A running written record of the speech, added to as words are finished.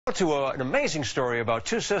To an amazing story about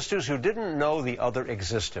two sisters who didn't know the other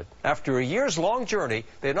existed. After a years-long journey,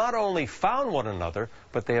 they not only found one another,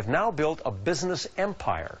 but they have now built a business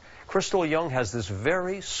empire. Crystal Young has this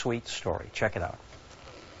very sweet story. Check it out.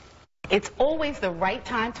 It's always the right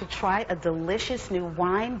time to try a delicious new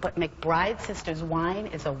wine, but McBride Sisters wine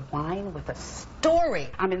is a wine with a story.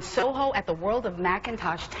 I'm in Soho at the World of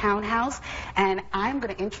Mcintosh townhouse, and I'm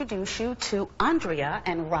going to introduce you to Andrea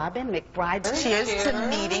and Robin McBride. Cheers to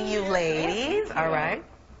meeting you ladies. All right.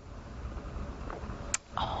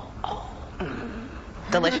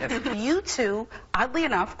 Delicious. You two, oddly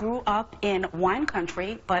enough, grew up in wine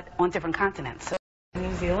country, but on different continents.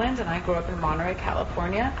 New Zealand, and I grew up in Monterey,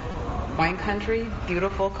 California. Wine country,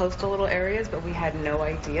 beautiful coastal little areas, but we had no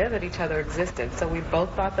idea that each other existed. So we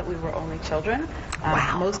both thought that we were only children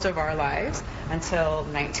most of our lives until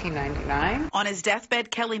 1999. On his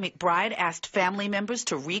deathbed, Kelly McBride asked family members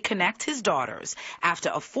to reconnect his daughters. After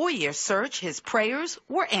a 4-year search, his prayers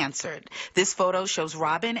were answered. This photo shows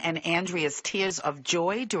Robin and Andrea's tears of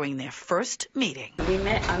joy during their first meeting. We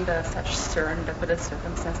met under such serendipitous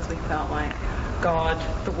circumstances. We felt like God,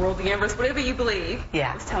 the world, the universe, whatever you believe,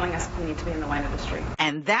 is telling us we need to be in the wine industry.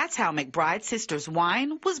 And that's how McBride Sisters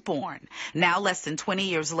Wine was born. Now, less than 20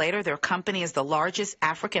 years later, their company is the largest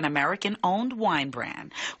African-American-owned wine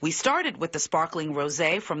brand. We started with the sparkling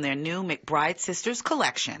Rosé from their new McBride Sisters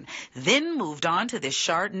collection, then moved on to this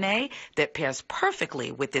Chardonnay that pairs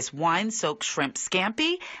perfectly with this wine-soaked shrimp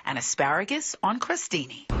scampi and asparagus on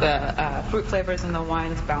crostini. The fruit flavors in the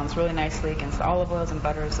wines balance really nicely against the olive oils and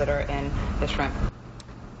butters that are in the shrimp.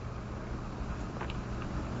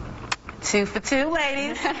 2 for 2,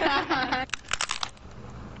 ladies.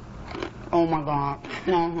 Oh my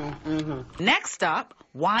God. Next up,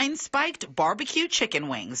 wine-spiked barbecue chicken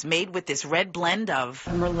wings made with this red blend of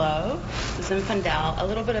Merlot, Zinfandel, a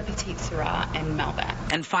little bit of Petite Syrah, and Malbec.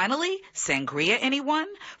 And finally, sangria, anyone?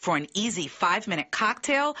 For an easy 5-minute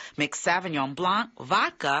cocktail, mix Sauvignon Blanc,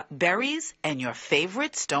 vodka, berries, and your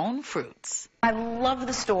favorite stone fruits. I love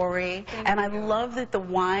the story, and I love that the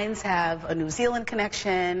wines have a New Zealand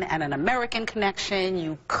connection and an American connection.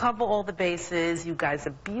 You cover all the bases. You guys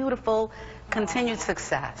are beautiful. Continued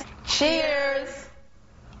success. Cheers!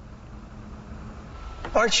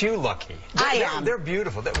 Aren't you lucky? I am. They're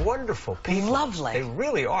beautiful. They're wonderful people. Lovely. They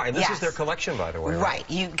really are. And this is their collection, by the way. Right.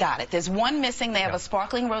 You got it. There's one missing. They have a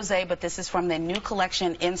sparkling rosé, but this is from their new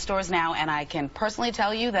collection in stores now. And I can personally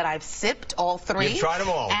tell you that I've sipped all 3. You've tried them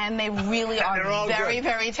all. And they really are very,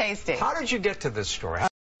 very tasty. How did you get to this story?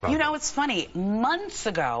 You know, it's funny. Months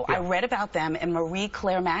ago, I read about them in Marie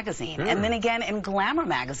Claire magazine and then again in Glamour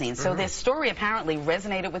magazine. So their story apparently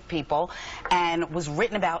resonated with people and was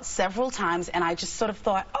written about several times. And I just sort of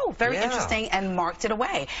thought, oh, very interesting, and marked it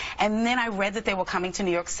away. And then I read that they were coming to New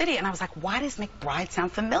York City, and I was like, why does McBride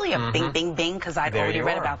sound familiar? Bing, bing, bing, because I'd already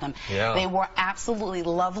read about them. They were absolutely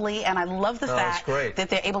lovely, and I love the fact that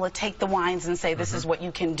they're able to take the wines and say, this is what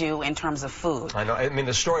you can do in terms of food. I know. I mean,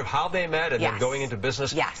 the story of how they met and then going into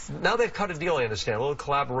business. Now they've cut a deal, I understand, a little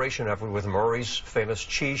collaboration effort with Murray's famous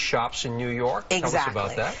cheese shops in New York. Tell us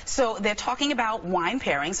about that. So they're talking about wine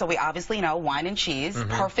pairing. So we obviously know wine and cheese,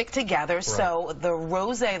 perfect together. So the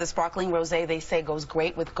rosé, the sparkling rosé, they say goes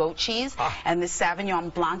great with goat cheese. And the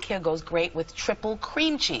Sauvignon Blanc here goes great with triple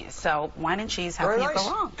cream cheese. So wine and cheese, how can you go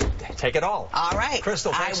wrong? Take it all. All right.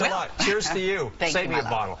 Crystal, thanks a lot. Cheers to you. Thank Save you, me a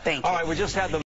bottle. Thank you. All right, we just had the